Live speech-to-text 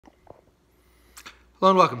Hello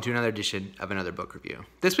and welcome to another edition of Another Book Review.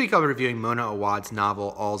 This week I'll be reviewing Mona Awad's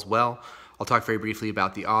novel All's Well. I'll talk very briefly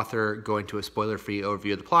about the author, go into a spoiler-free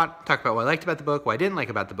overview of the plot, talk about what I liked about the book, what I didn't like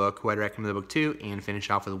about the book, who I'd recommend the book to, and finish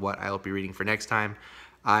off with what I'll be reading for next time.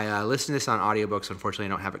 I listened to this on audiobooks, so unfortunately I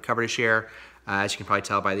don't have a cover to share. As you can probably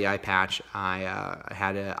tell by the eye patch, I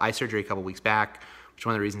had eye surgery a couple weeks back, which is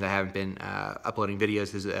one of the reasons I haven't been uploading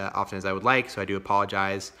videos as often as I would like, so I do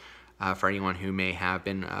apologize for anyone who may have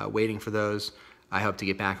been waiting for those. I hope to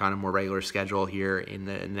get back on a more regular schedule here in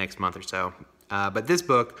the next month or so. But this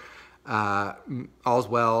book, All's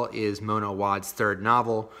Well, is Mona Awad's third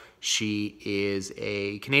novel. She is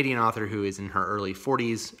a Canadian author who is in her early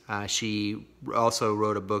 40s. She also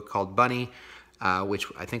wrote a book called Bunny, which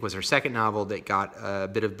I think was her second novel that got a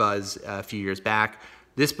bit of buzz a few years back.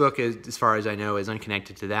 This book, as far as I know, is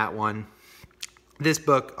unconnected to that one. This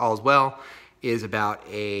book, All's Well, is about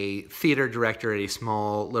a theater director at a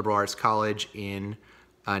small liberal arts college in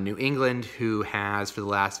New England who has, for the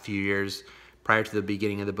last few years, prior to the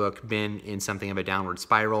beginning of the book, been in something of a downward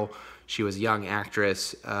spiral. She was a young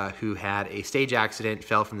actress who had a stage accident,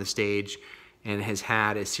 fell from the stage, and has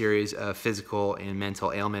had a series of physical and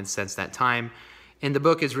mental ailments since that time. And the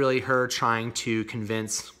book is really her trying to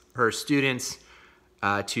convince her students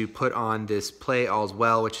to put on this play, All's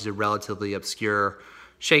Well, which is a relatively obscure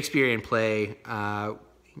Shakespearean play.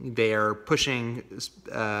 They are pushing,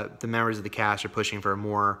 the members of the cast are pushing for a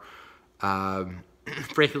more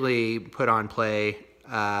frequently put on play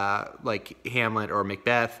like Hamlet or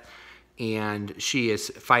Macbeth, and she is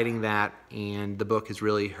fighting that, and the book is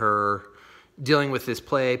really her dealing with this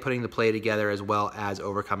play, putting the play together, as well as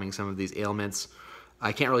overcoming some of these ailments.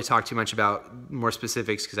 I can't really talk too much about more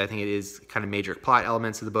specifics because I think it is kind of major plot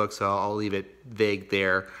elements of the book, so I'll leave it vague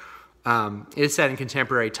there. It is set in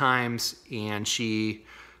contemporary times, and she,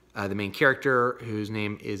 the main character, whose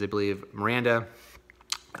name is, I believe, Miranda,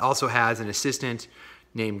 also has an assistant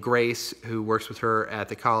named Grace who works with her at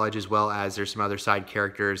the college, as well as there's some other side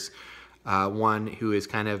characters. One who is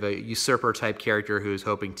kind of a usurper type character who is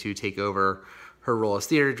hoping to take over her role as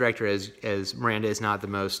theater director, as Miranda is not the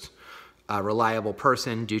most reliable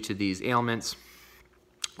person due to these ailments.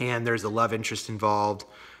 And there's a love interest involved,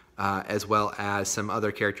 as well as some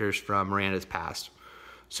other characters from Miranda's past.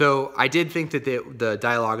 So I did think that the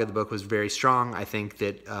dialogue of the book was very strong. I think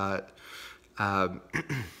that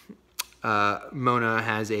Mona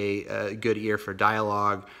has a good ear for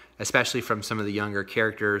dialogue, especially from some of the younger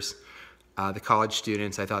characters, the college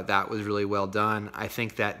students. I thought that was really well done. I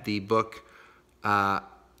think that the book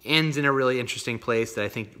ends in a really interesting place that I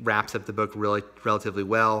think wraps up the book relatively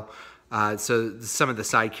well. So some of the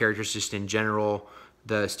side characters just in general,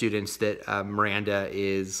 the students that Miranda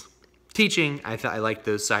is teaching, I liked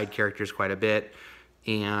those side characters quite a bit.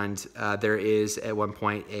 And there is at one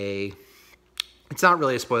point it's not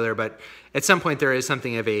really a spoiler, but at some point there is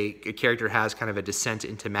something of a character has kind of a descent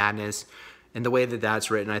into madness, and the way that that's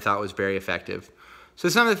written I thought was very effective. So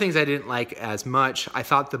some of the things I didn't like as much, I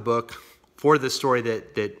thought the book, for the story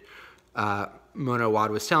that Mona Awad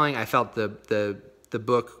was telling, I felt the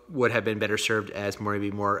book would have been better served as maybe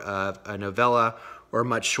more of a novella or a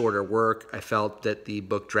much shorter work. I felt that the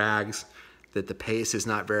book drags, that the pace is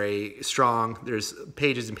not very strong. There's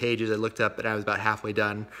pages and pages. I looked up and I was about halfway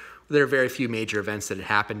done. There are very few major events that had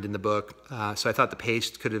happened in the book, so I thought the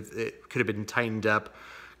pace could have been tightened up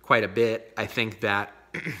quite a bit. I think that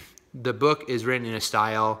the book is written in a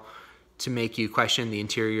style to make you question the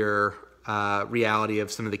interior reality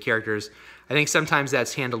of some of the characters. I think sometimes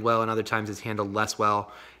that's handled well and other times it's handled less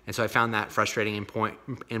well, and so I found that frustrating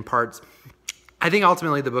in parts. I think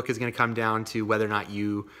ultimately the book is going to come down to whether or not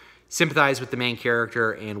you sympathize with the main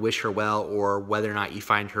character and wish her well, or whether or not you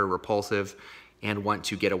find her repulsive and want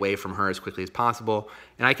to get away from her as quickly as possible.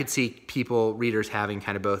 And I could see readers having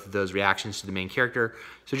kind of both of those reactions to the main character.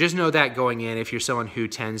 So just know that going in, if you're someone who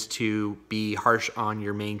tends to be harsh on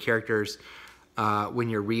your main characters when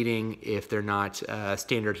you're reading, if they're not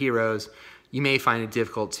standard heroes, you may find it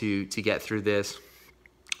difficult to get through this.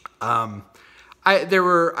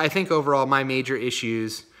 I think overall my major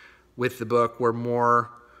issues with the book were more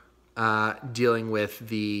dealing with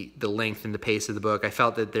the length and the pace of the book. I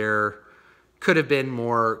felt that there could have been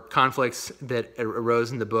more conflicts that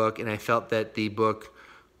arose in the book, and I felt that the book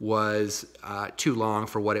was too long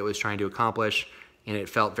for what it was trying to accomplish, and it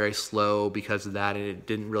felt very slow because of that, and it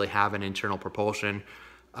didn't really have an internal propulsion.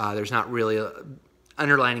 There's not really an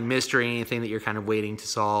underlining mystery, anything that you're kind of waiting to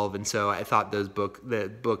solve, and so I thought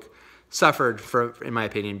the book suffered, in my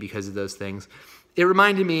opinion, because of those things. It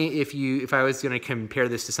reminded me, if I was going to compare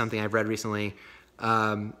this to something I've read recently,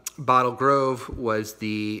 Bottle Grove was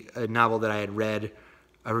the novel that I had read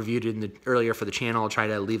reviewed it earlier for the channel. I'll try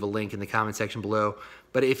to leave a link in the comment section below.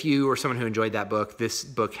 But if you were someone who enjoyed that book, this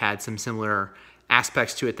book had some similar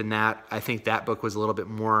aspects to it than that. I think that book was a little bit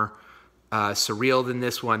more surreal than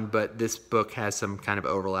this one, but this book has some kind of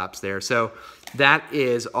overlaps there. So that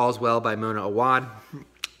is All's Well by Mona Awad.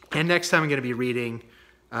 And next time I'm going to be reading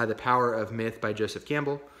The Power of Myth by Joseph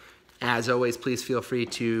Campbell. As always, please feel free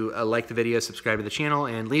to like the video, subscribe to the channel,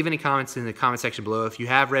 and leave any comments in the comment section below. If you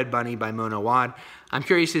have read Bunny by Mona Awad, I'm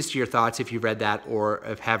curious as to your thoughts if you've read that or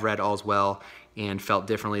have read All's Well and felt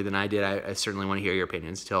differently than I did. I certainly want to hear your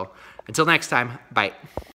opinions. Until next time, bye.